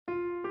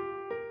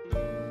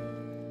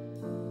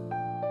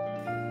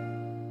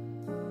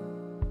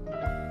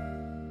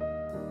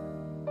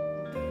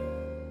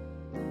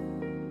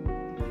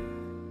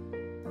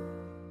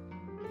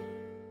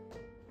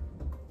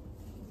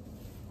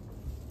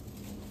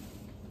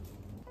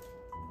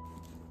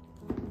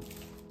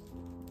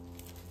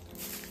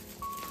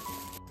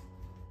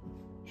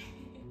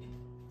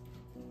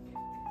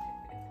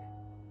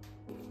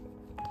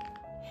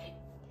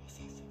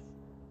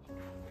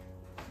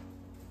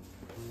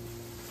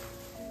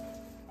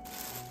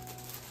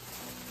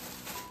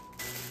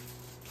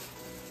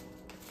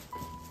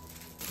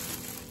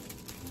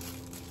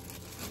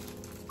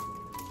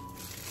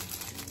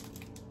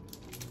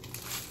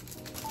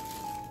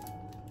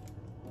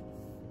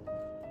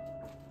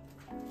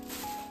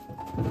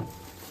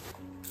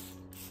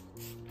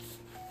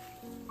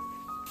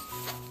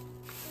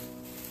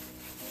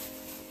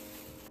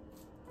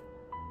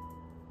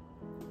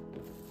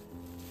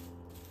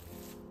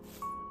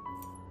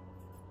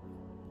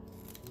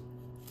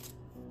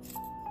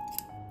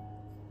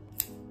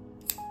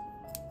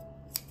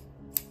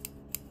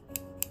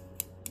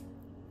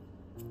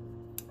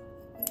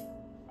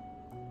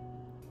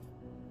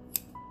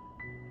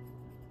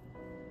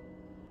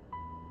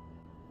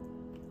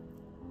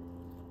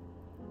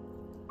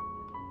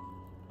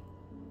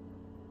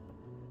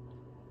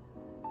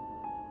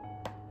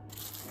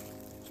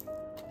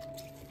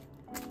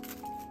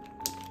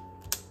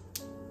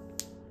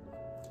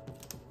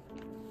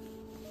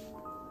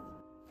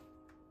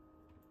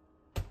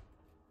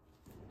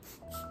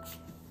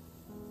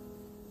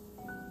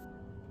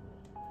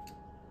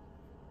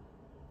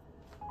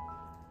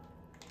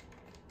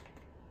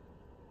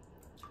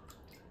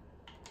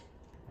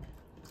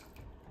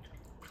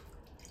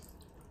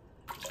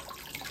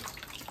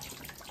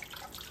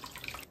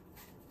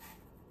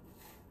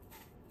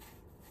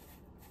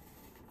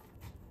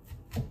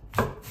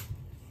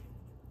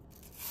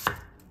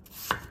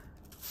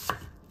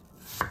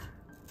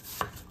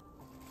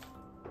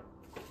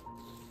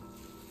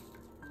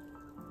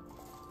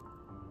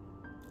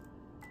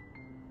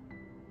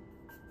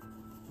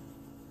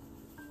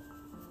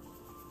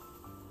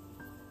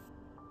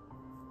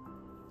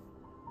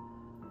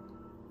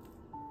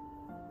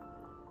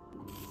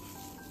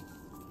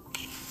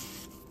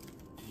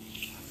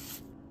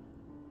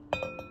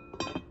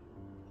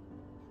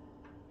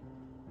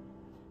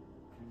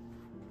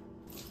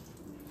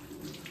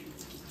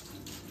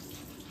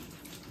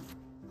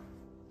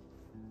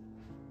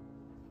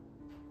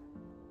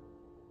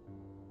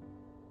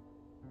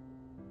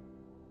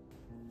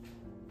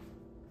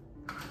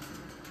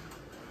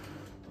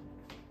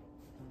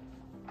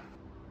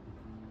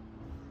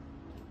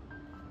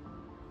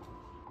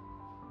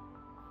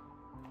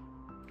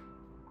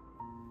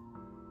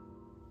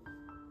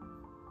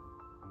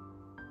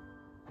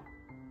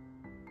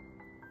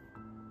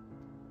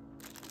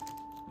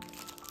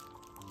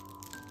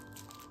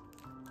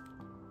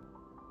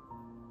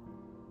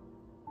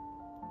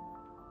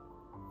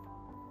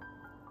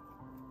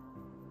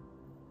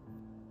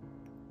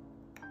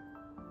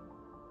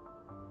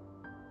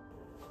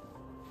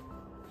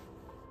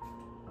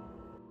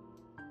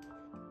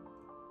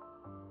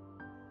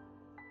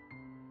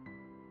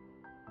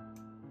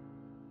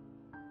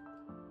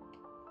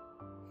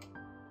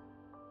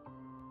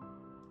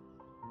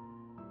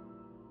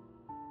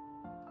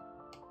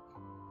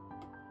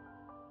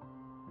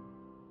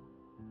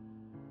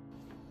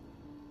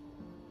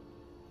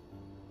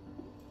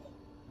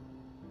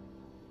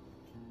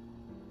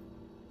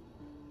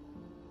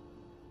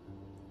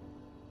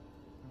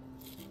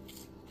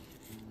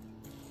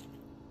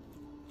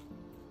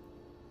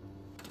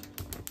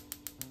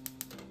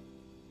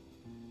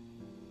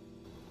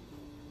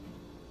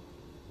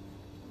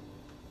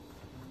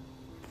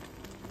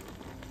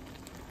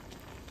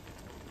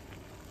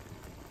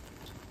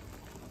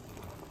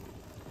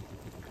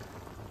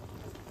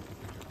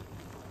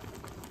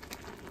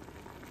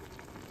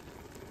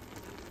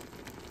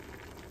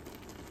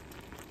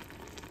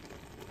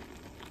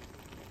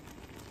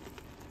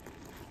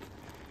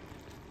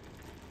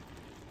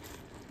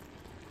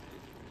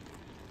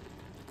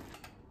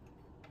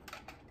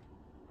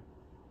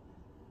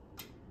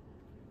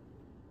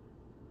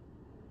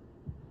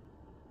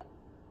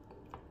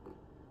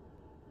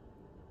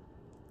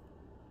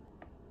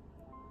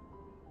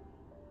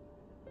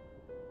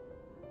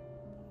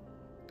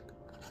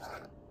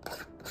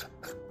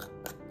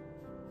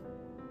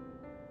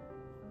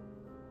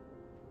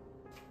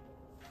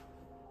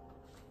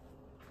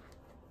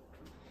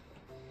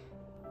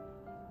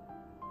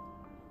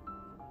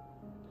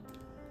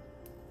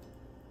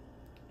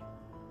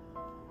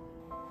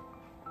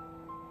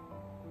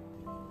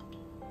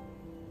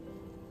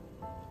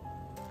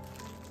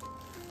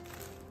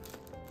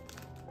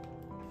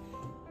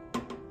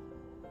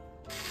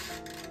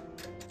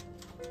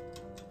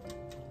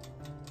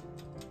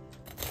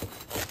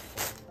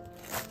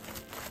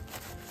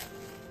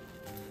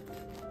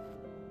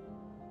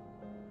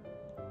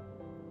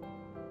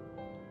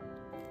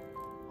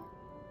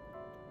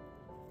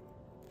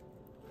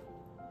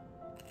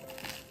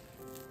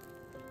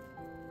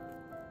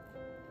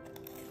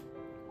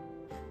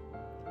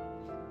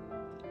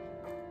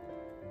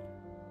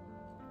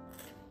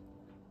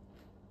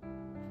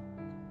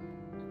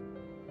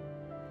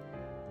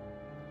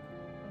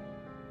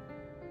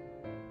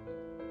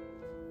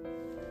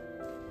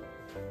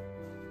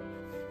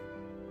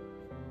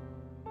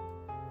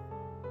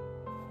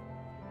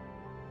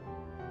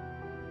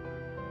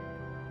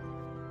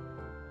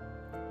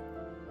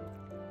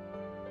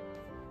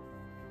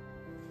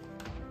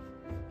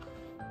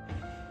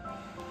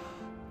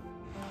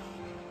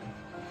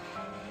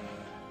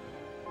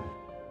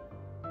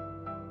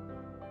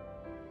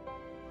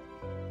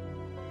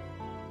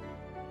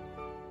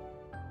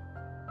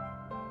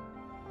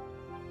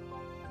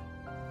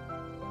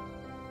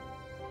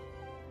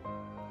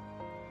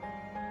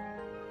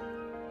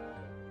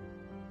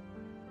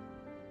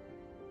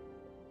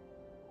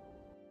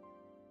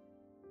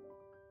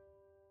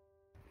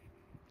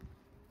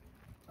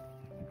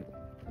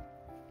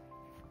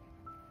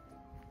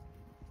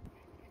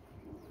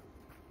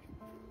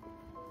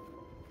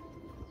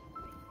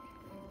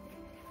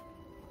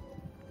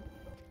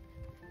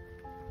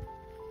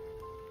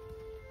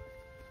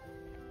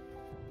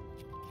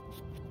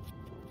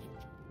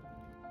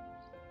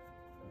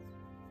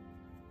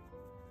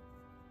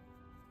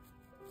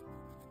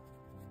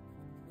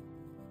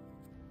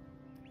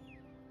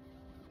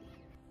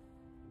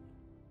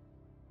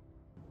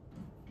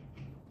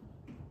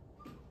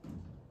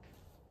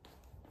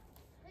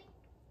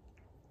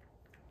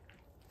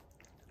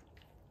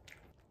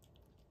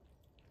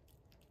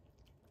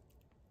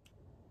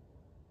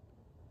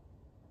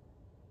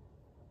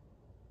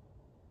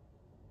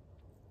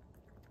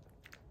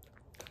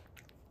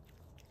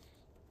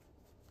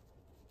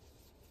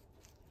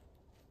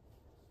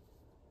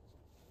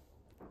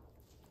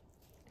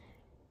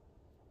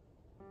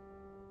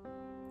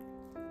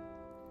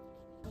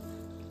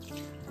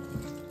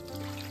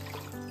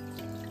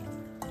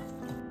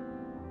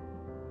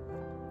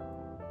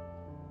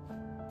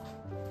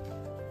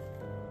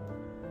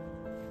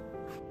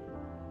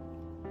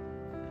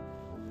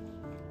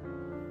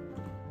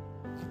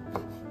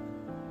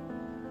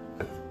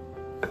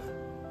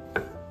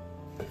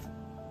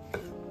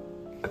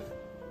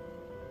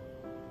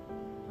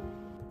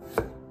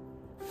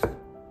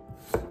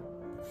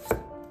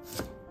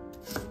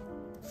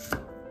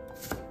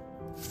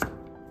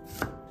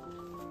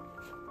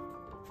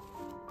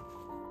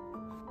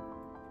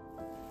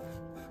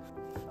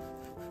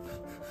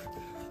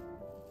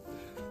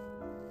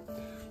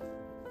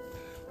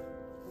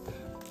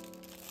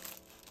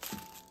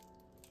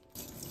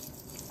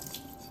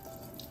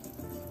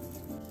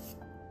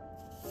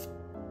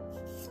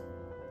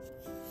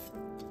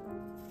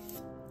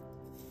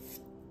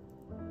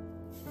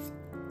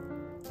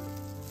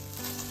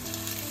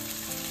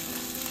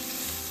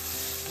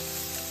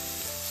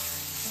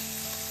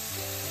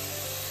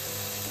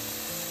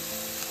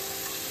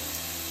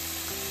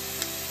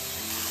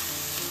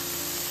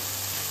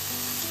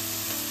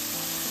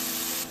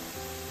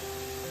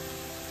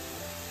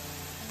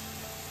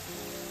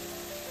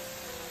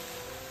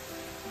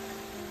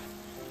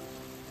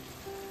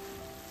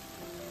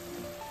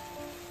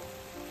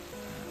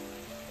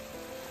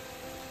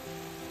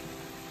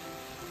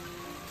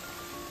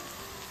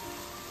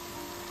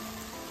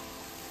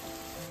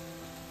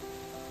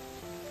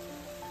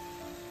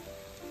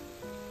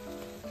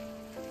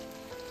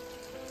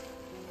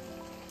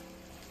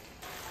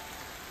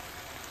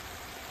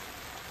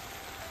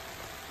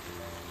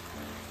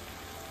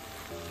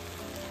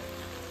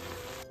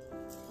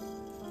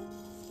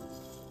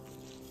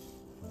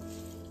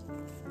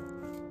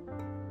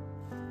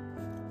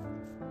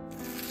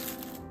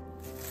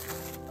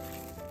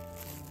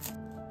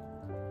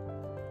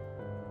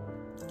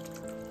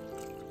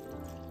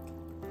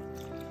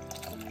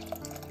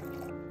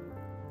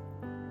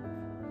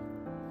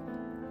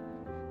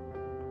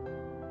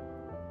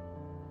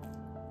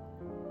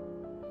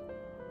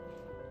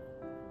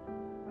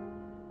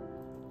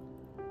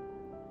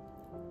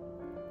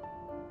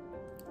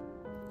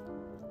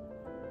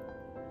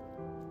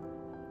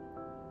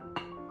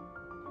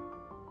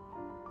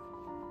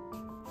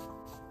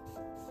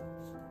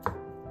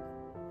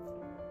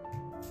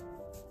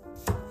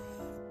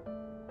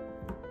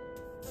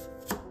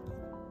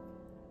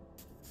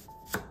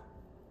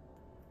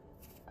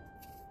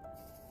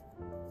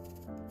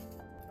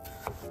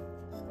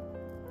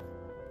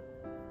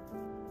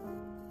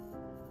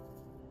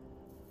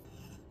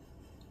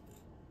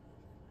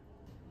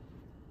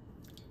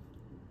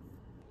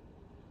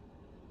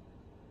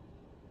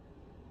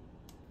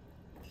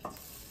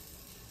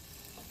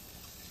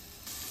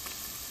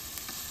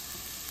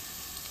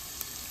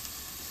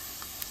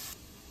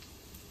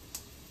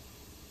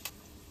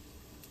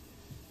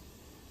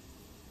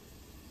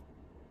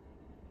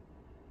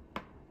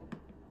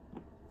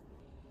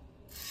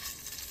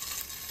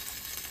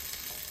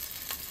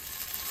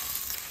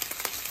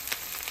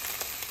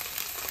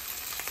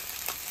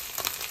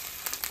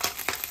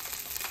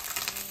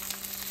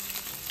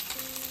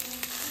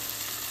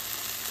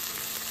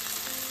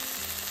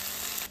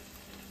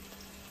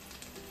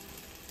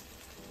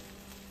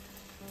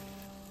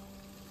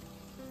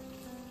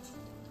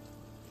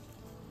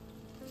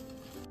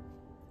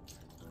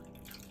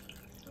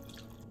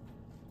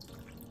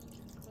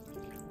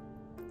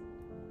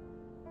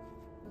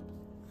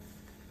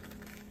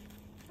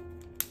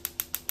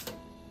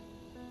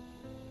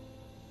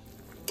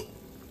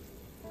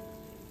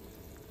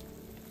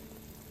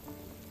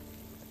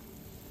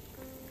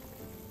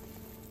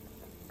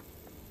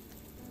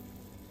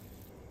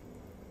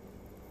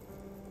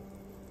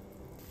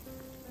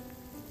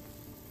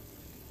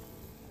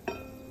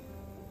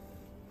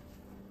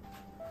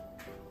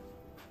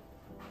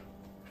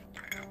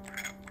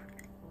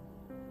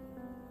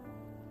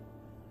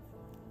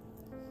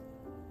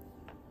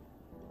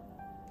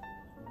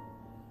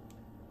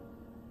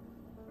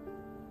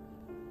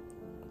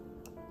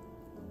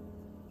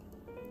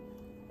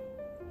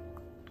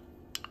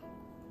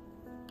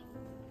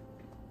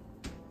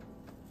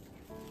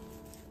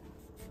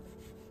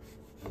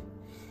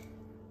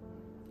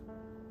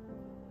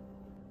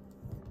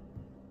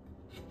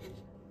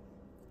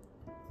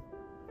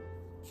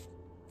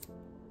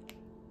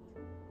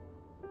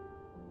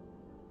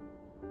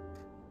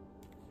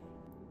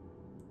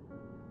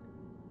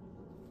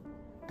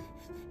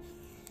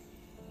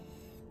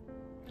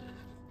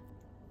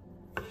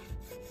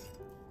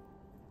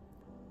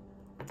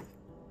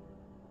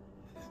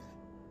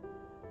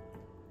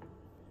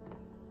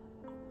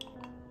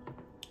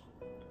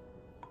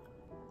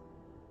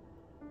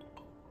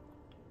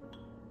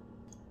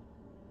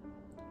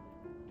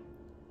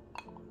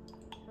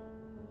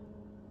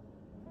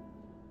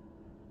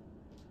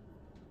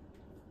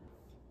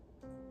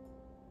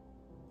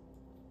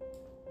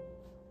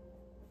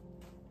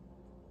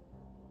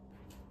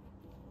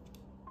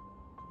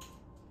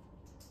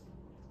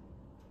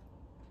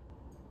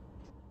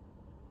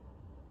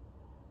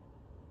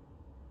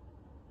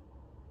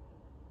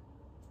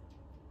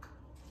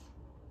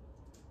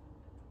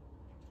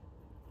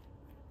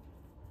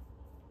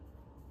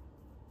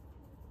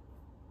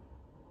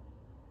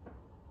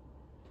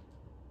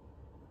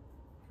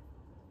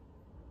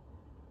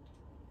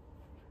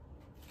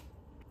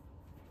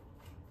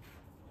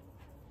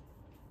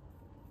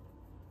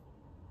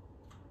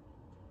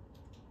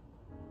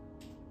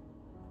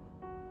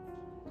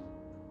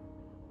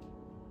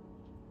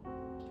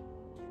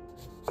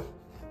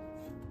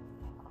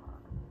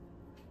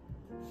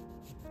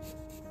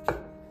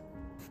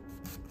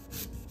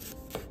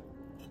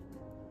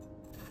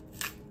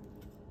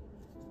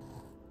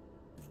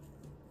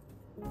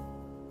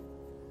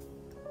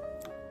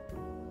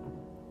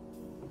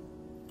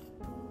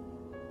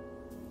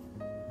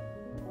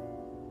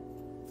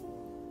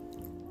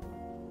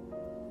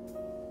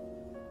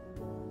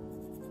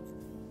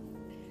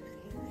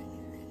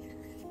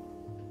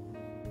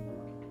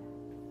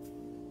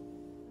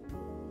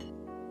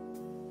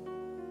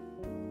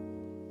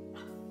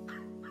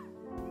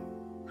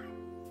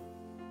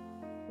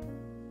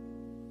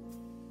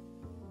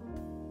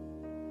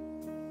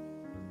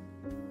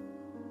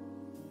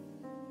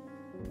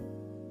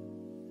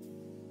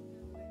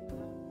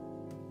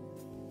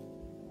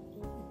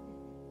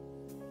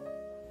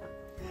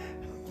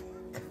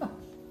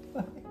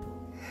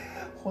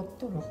ほっ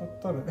とるほっ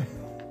とる。よ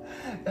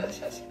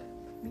しよし、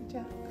みーち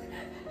ゃん、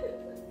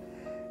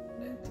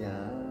みーちゃ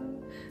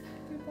ん、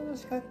楽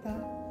しかった。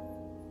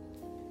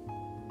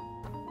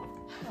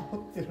ほっ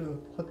てる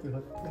ほってるほ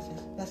ってる。よしよ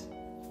しよし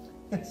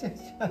よしよしよし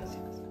よ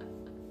し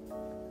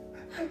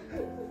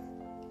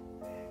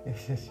よ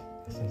しよしよしよ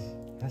し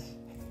よし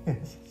よし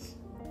よし。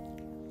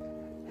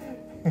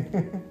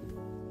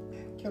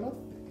キョロっ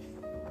て。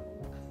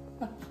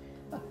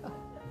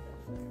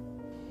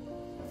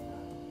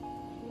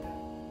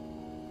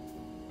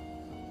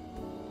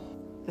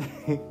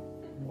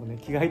もうね、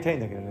着替えたいん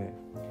だけどね、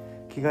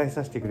着替え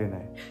させてくれな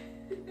い。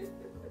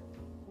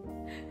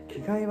着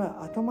替え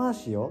は後回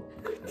しよ。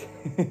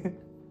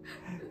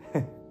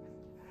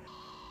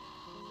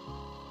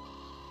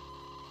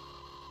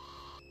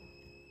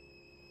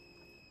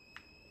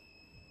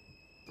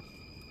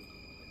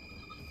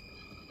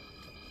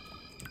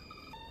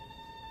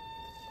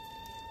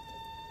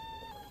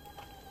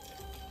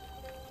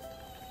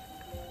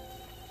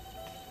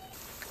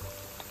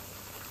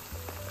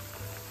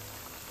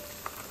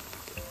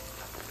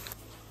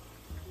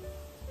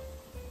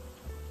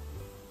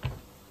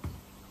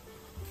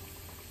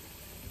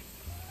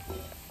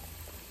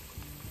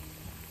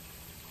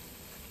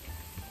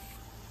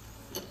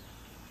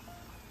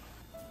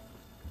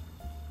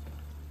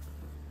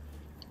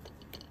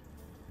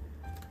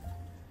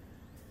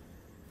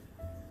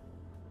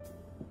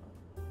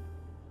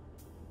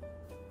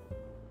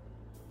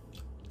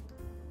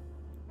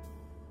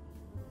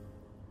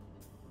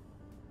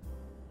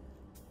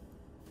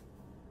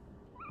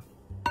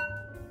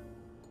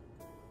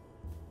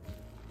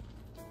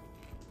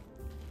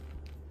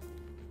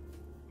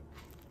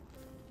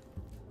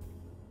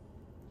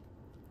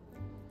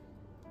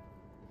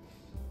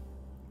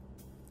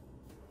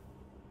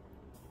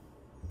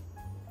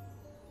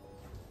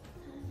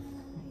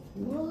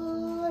う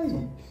わーい。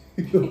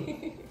いや、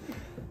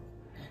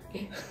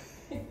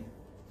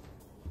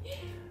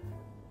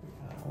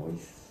美味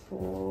しそ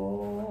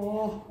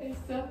う。美味し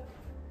そう。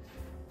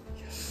い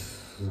や、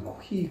すご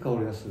いいい香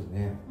りがする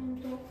ね。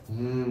本当。う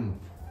ん。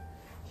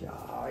いや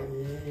ー、い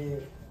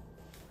い。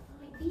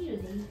ビー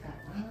ルでいいか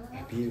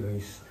な。ビールがいい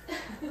っす。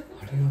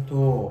ありがと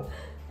う。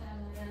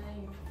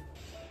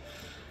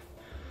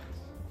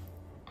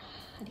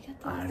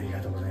ありが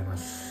とうございま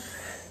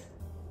す。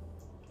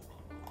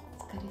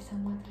お疲れ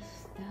様でし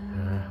た。あ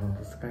あ、本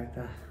当疲れ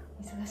た。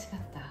忙しかっ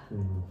た。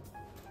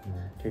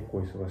結構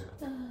忙しかっ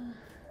た。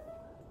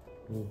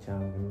みーちゃ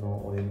ん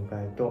のお出迎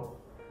えと、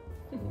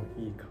こ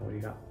のいい香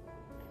りが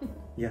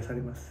癒さ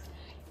れます。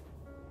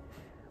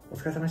お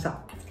疲れ様でした。お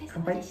疲れ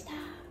様でした。い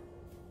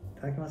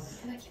ただきま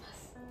す。いただきま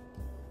す。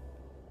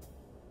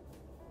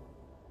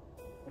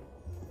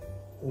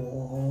お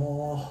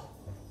お。は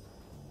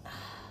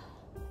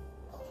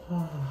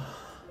あ。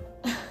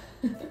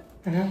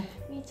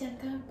みーちゃん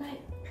乾杯。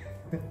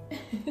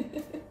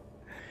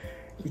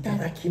いた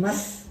だきま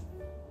す。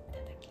いた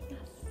だきま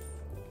す。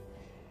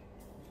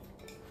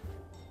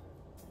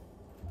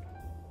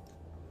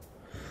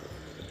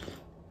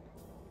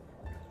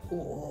お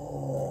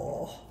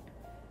お。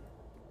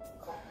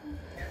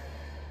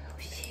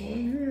美味し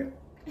い。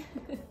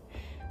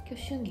今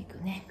日春菊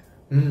ね。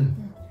う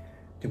ん、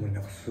でもな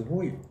んかす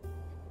ごい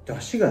出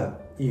汁が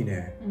いい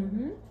ね。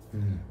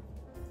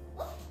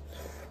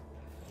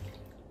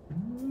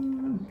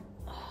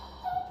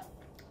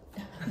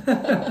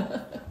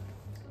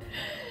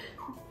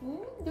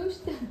どう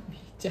したのみー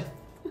ちゃん。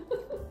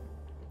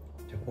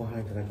じゃあご飯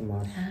いただき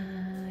ます。は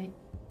ーい。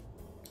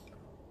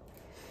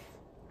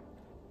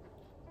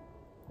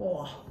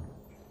お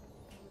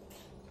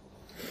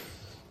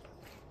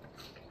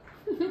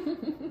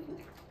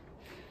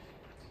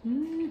美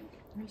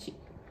味しい。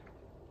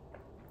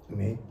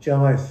めっちゃ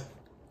甘いです。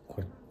こ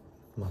れ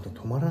また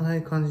止まらな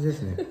い感じで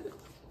すね。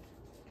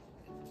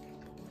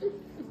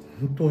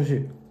本当美味し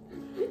い。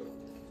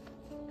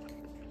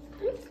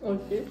美味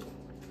しい。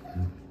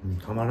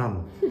たまらん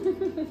もん。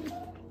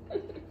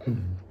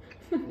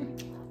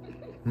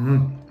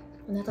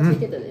お腹空い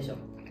てたでしょ。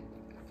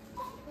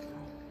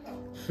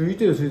空い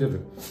てる空いて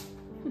る。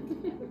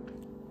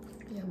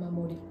山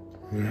盛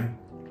り。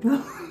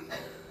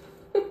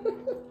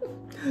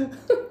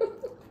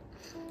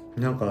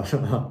なんか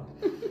さ、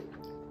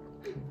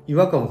違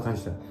和感を感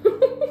じた。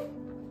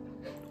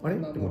あれ？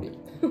でも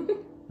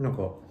なん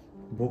か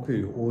僕よ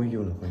り多い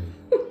ような感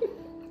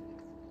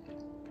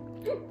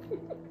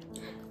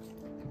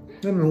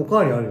じ。でもおか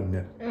わりあるよ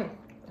ね。あ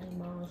り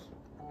ます。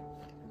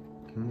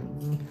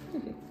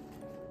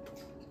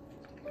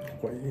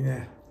これいい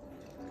ね。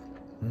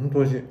本当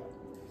美味しい。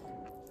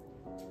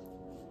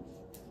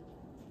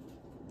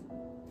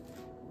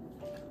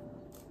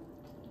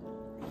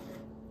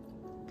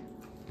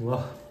う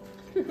わ。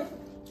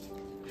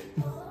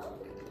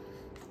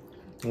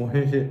おい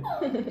しい。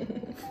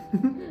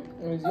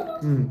美味しい。よ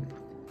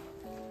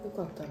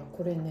かったら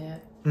これ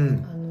ね、柚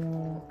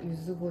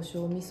子胡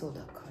椒味噌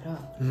だから。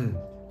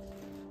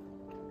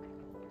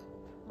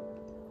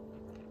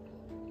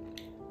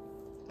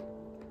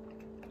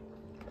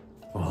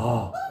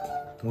ああ、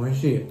美味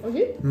しい。おいし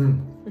い？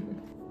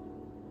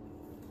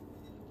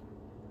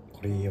こ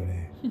れいいよ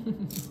ね。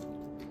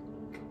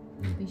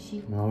美味し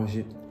い。まあ美味し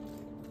い。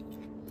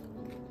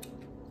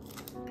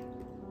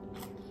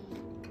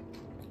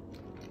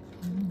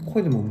こ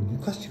れでも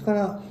昔か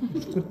ら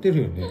作って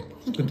るよね。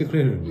作ってく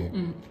れるよね。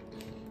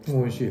美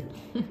味しい。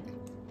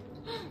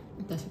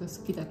私が好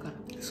きだから。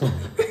そうね。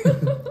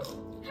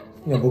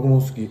いや僕も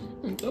好き。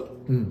本当？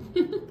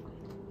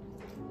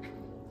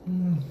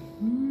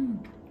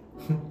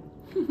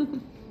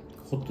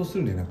ほっとす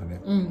るね、なんか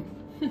ね。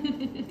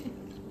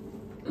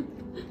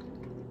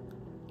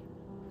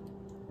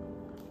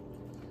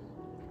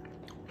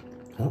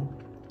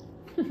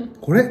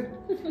こ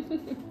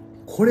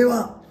れ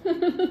は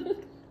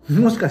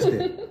もしかし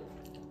て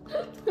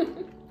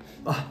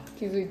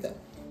気づいた。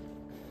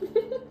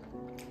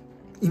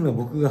今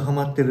僕がハ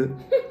マってる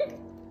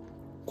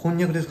こん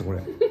にゃくですか、こ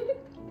れ。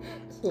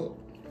そ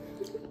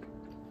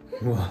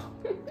う。うわ、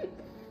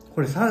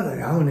これサラダ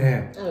に合う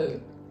ね。合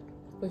う。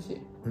美味し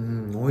い。美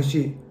味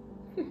しい。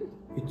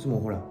いつ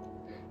もほら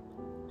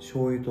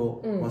醤油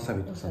とわさ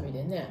びとさ、わさび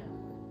でね、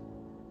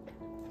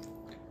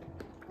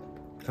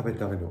食べ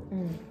てあげる。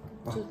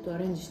ちょっとア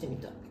レンジしてみ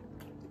た。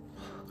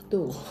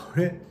どう？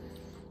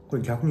こ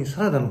れ逆に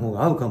サラダの方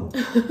が合うかも。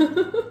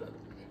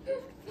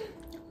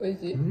美味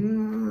しい。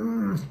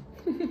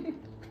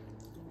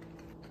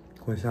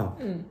これさ、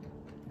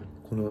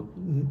この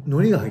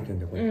海苔が入ってるん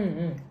だよ、これ。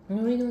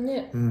海苔の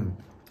ね、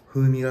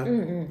風味が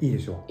いいで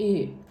しょ。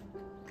いい。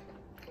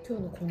今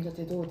日の献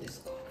立どうで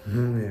すか？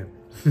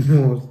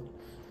もう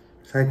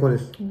最高で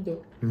す。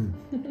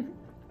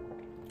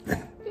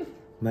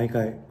毎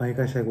回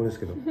最高です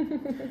けど、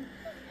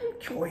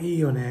今日いい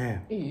よ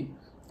ね。いい？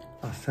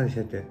あっさりし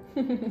てて、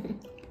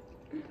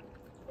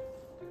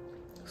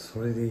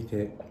それでい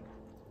て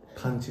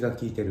パンチが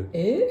効いてる。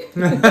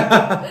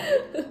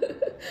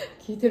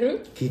聞いてる？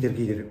効いて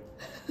る。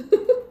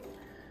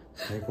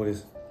最高で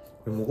す。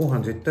これもうご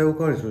飯絶対お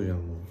かわりするじゃん、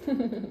もう。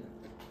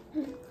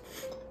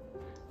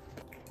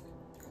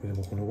で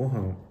もこのご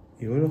飯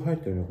いろいろ入っ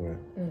てるね、これ。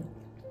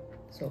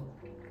そう。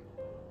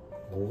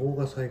ごぼう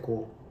が最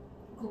高。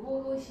ご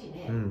ぼう美味しい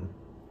ね。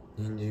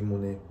人参も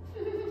ね、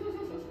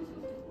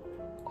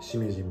し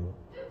めじも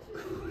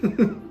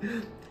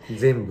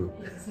全部。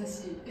優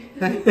しい。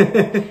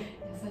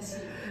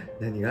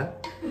何が？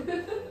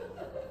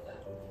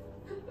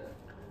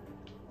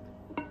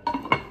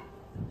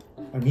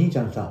兄ち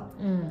ゃんさ、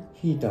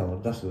ヒーター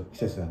を出す季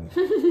節だね。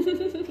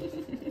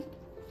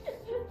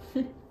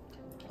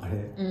あれ、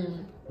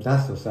出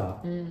すと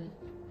さ、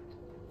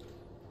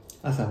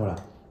朝ほら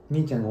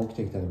兄ちゃんが起き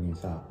てきた時に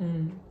さ、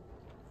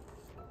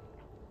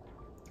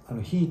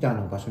ヒーター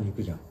の場所に行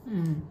くじゃん。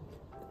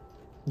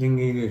電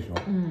源入れるでしょ。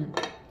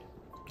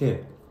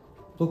で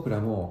僕ら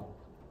も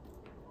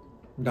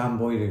暖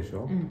房入れるでし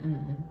ょ。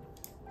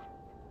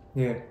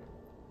で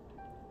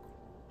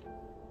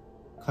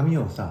髪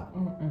をさ、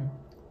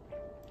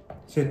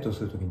セット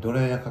するときにド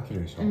ライヤーかけ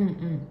るでしょ。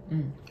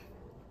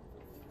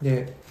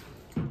で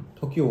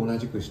時を同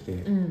じくし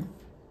て、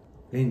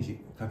レンジ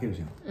かける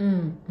じゃん。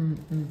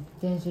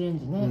電子レン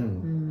ジね。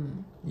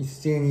一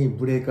斉に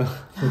ブレーカ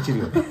ー落ちる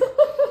よね。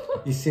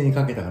一斉に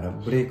かけたから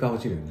ブレーカー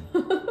落ちるよね。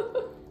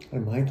あ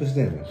れ毎年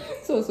だよね。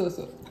そうそう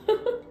そう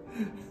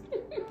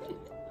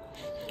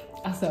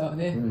朝は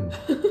ね、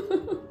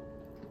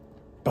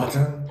バツ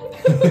ン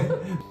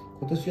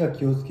今年は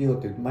気をつけよう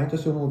って毎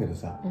年思うけど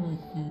さ、なん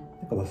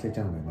か忘れち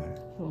ゃうんだよね。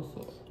そうそ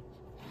う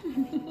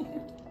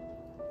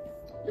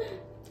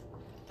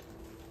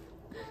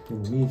で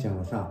もみーちゃん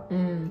はさ、ヒ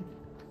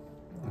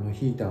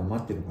ーターを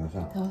待ってるから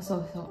さ、そ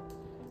うそう、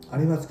あ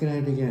れはつけな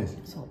いといけないですよ。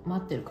そう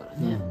待ってるから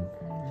ね、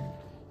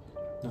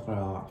だか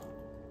ら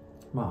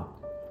ま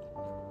あ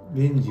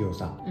レンジを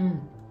さ、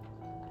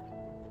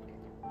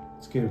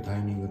つけるタ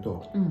イミング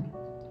と、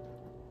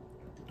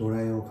ド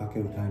ライをかけ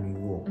るタイミン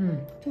グを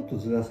ちょっと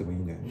ずらせばいい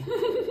んだよね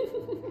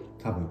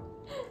多分。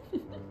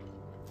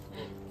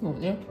そう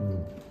ね、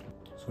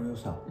それを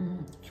さ、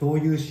共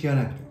有しや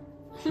ない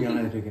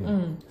といけない、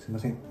すいま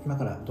せん今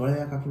からドライ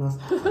ヤーかけます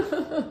とか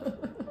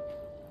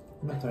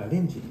今からレ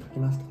ンジかけ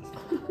ますとかさ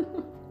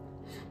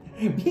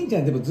みーち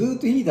ゃんでもずっ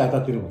とヒーター当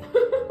たってるもん。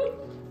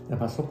やっ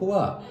ぱそこ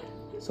は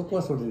そ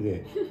れ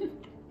で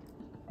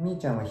みー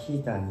ちゃんはヒ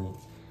ーターに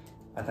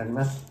当たり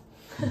ます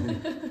や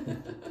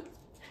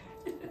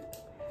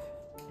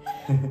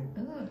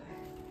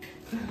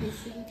り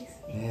すぎで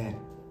すね。ね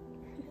え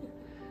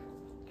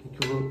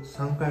結局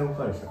3回お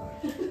かわりしたから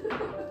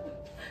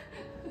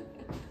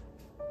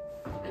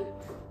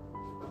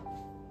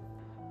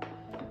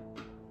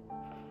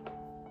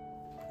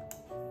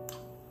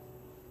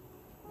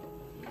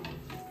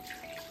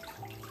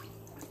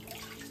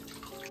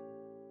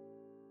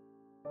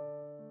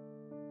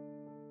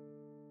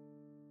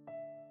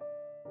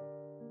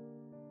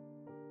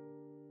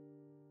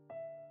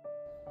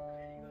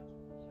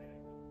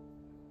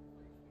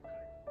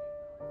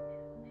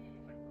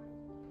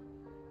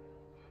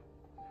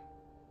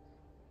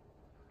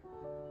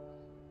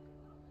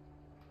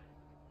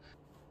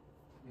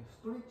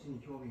ストレッチに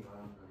興味があ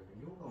るんだけ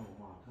ど、ヨガも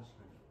まあ確か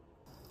に。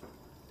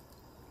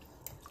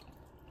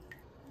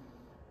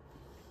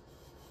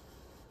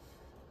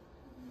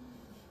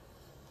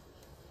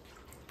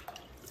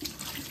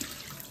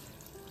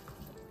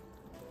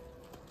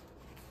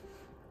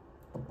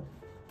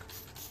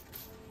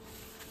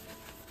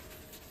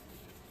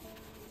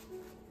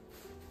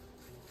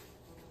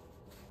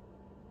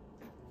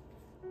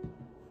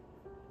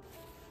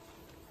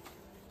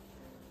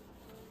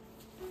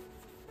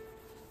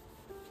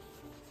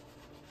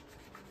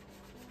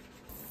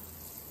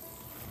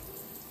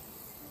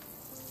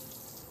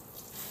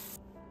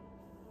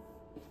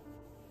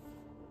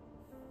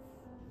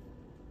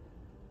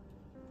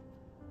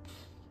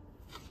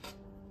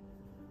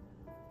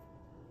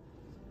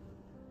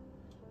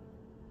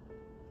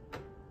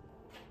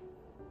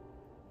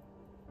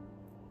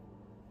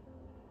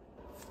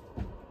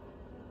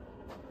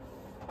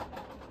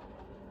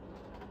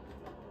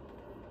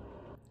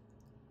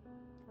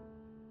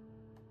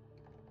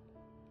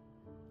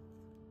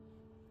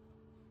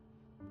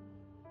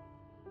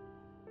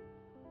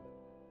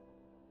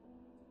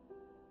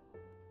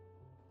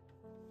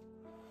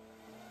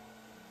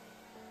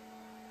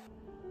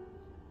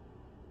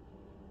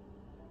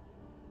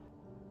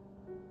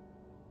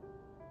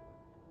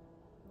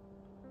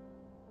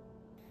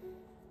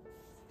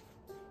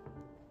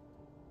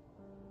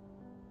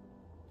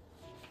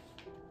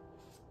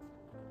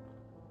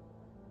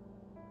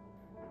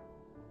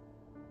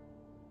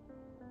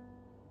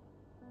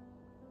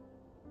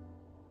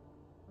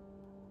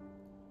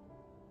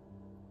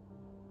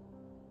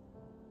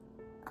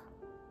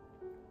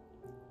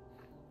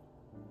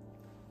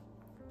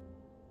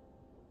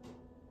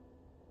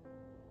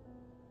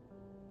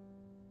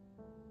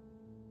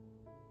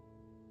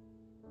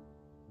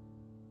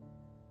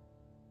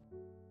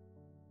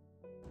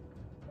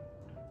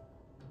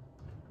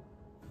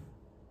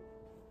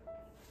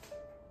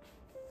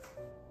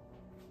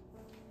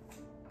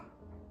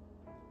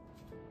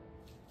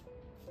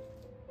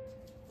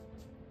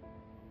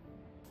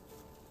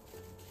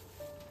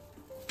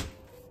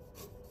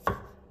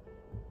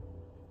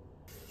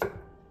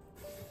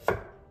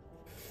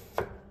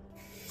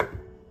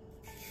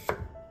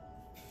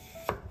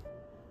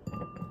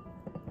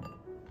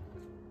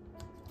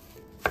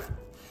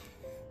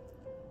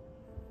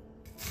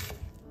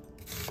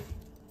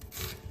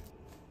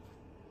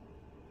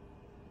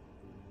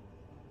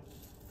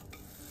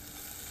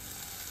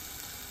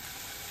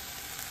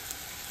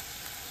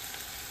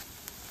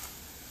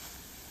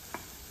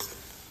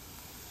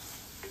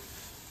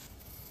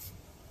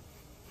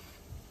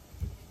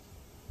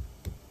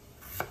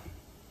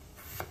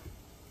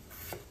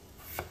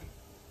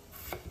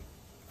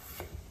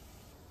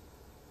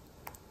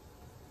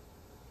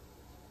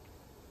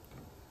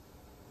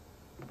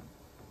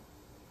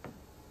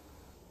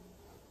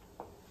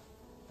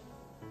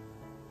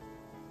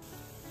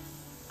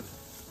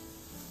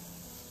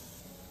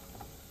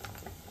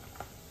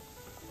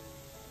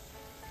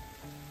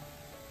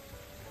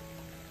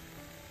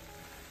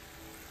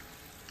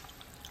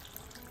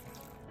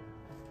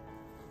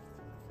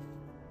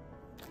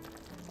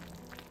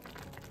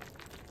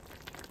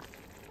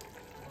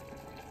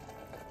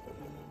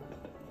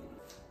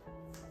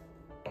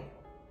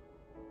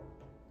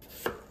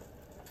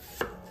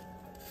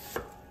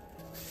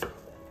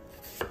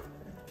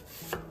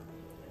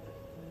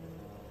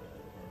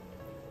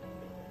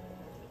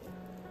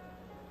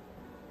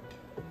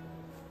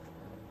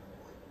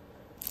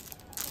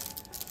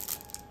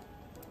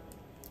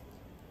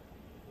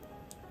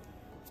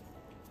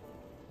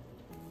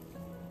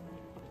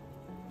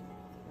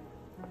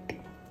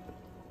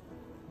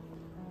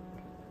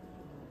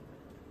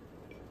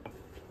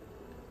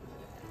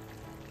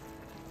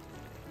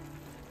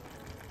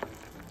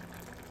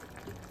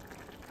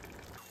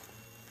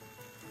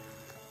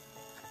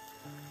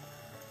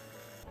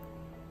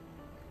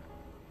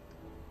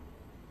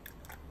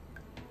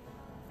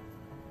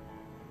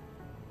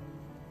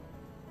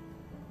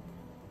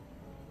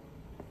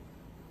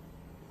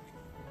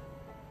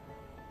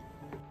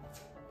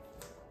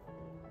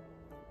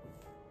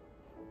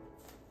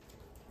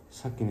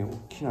さっきね、大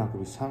きなあく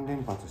び3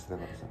連発してた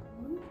からさ。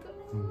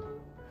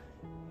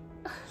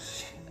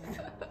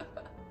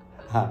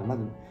あ、ま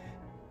ず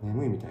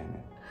眠いみたいね。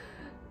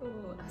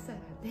朝が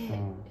ね、弱いか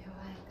らね。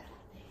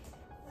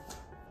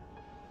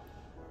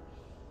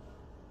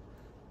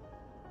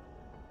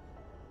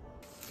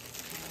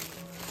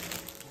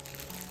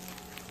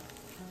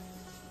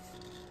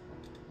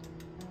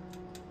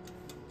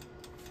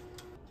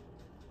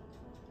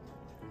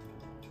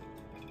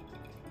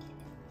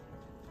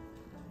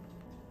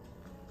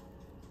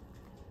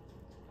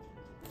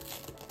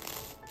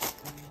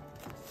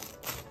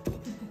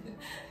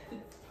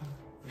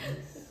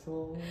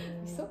そう。味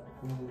噌？いただき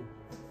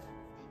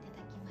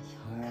ましょ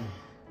う。はい。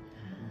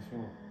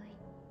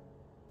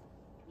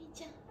みー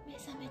ちゃん、目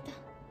覚めた。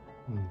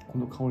こ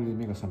の香りで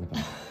目が覚めた。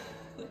い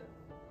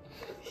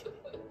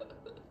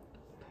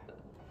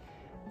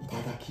た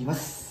だきま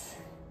す。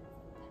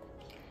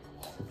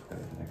スープか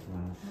らいただき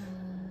ます。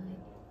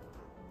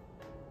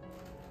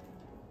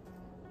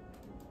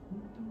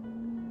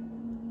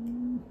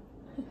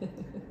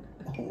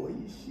お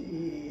いし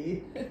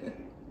い。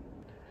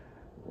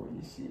お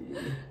いしい。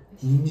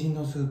人参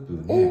のスープ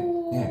ね。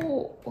お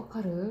お、わ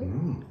かる？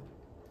も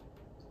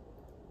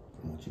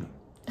ちろん。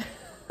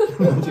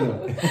もちろん。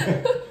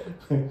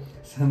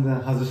散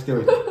々外して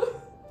おいて。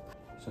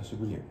久し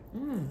ぶりやね。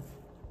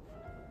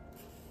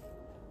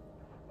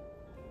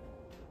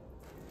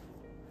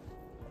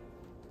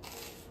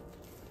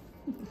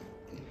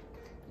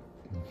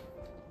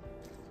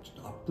ち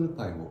ょっとアップル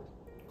パイを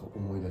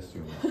思い出す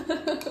ような。じ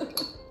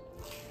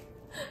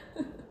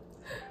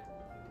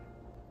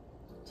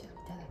ゃあい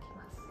ただき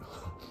ます。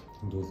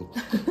どうぞ。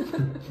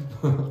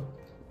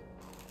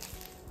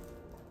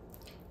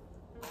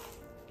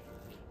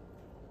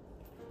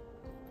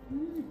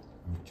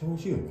めっちゃ美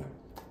味しいよね。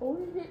美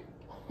味しい。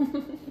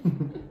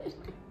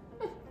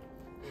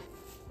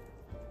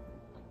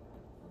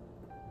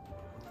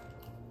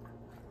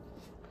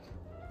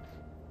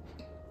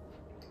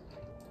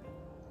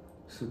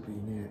スープいい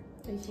ね。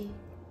美味しい。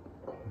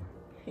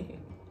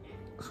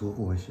すご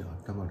く美味しい。あっ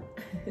たまる。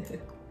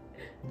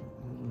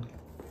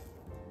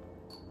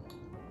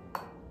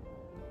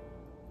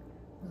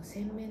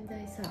洗面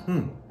台さ、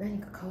何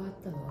か変わっ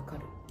たのわか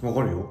る？わ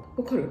かるよ。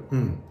わかる？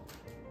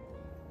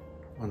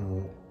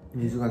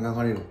水が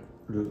流れる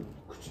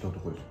口のと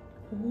ころです。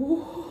お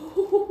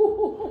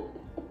お。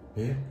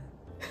え？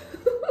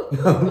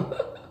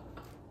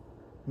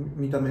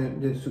見た目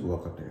ですぐ分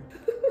かったよ。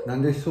な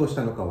んでそうし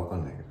たのか分か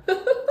んないけど。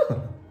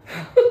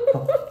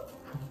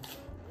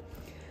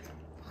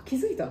気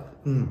づいた？あ、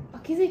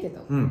気づいてた。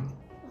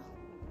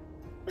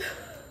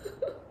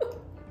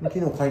昨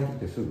日帰ってき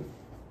てすぐ。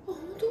あ、本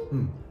当？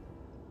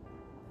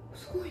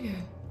すごい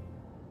ね。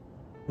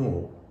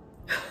も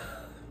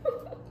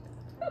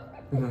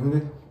う。なん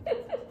で？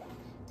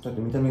だっ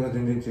て見た目が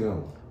全然違うも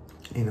ん。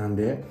なん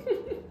で？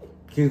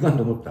気づかん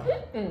と思った？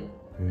へ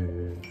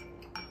え。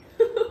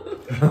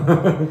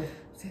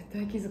絶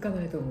対気づか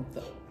ないと思っ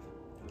た。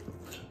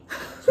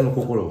その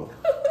心は。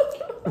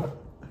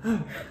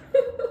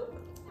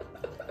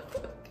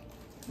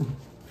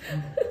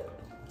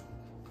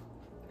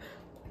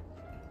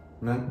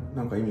な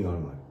んか意味がある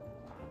の？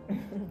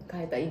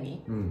変えた意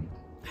味？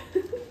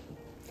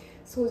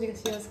掃除が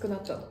しやすくな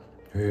ったの。へ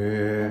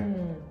え。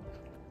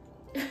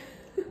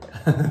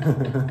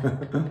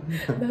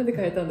なんで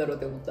変えたんだろうっ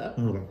て思った？ねえ、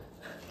み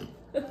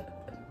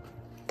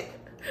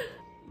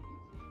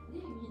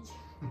ーちゃ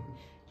ん、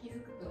気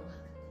づくと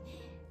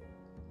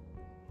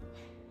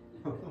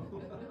思わ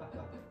なかった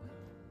ね。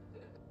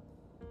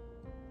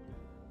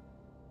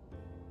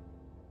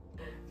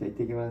じゃあ行っ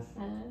てきます。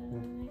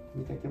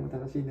みーちゃん今日も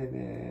楽しんで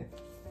ね。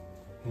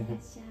行っ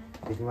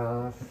てき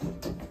ます。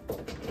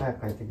早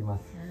く帰ってきま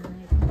す。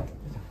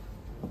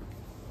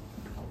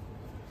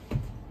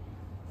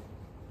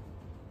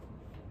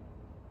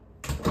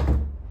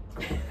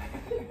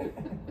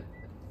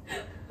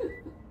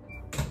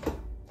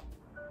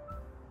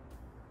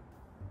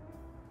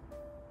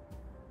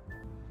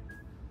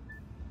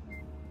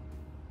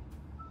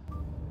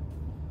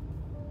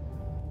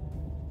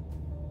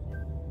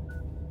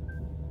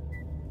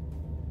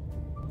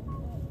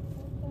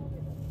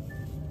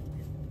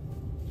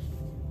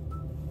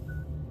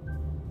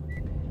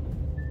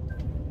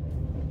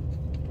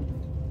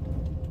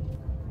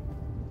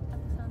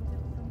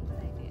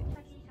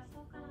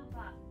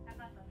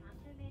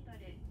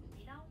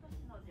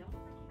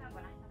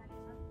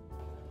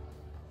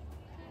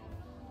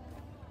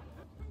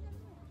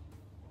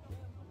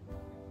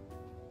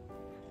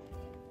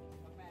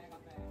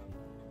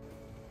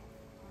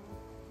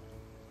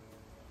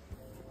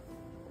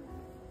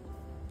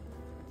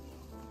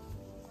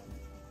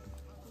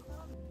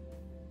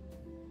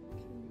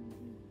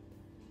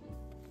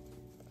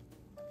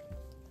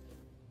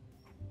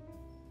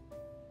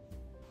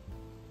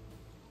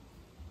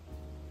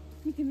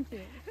見て見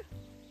て。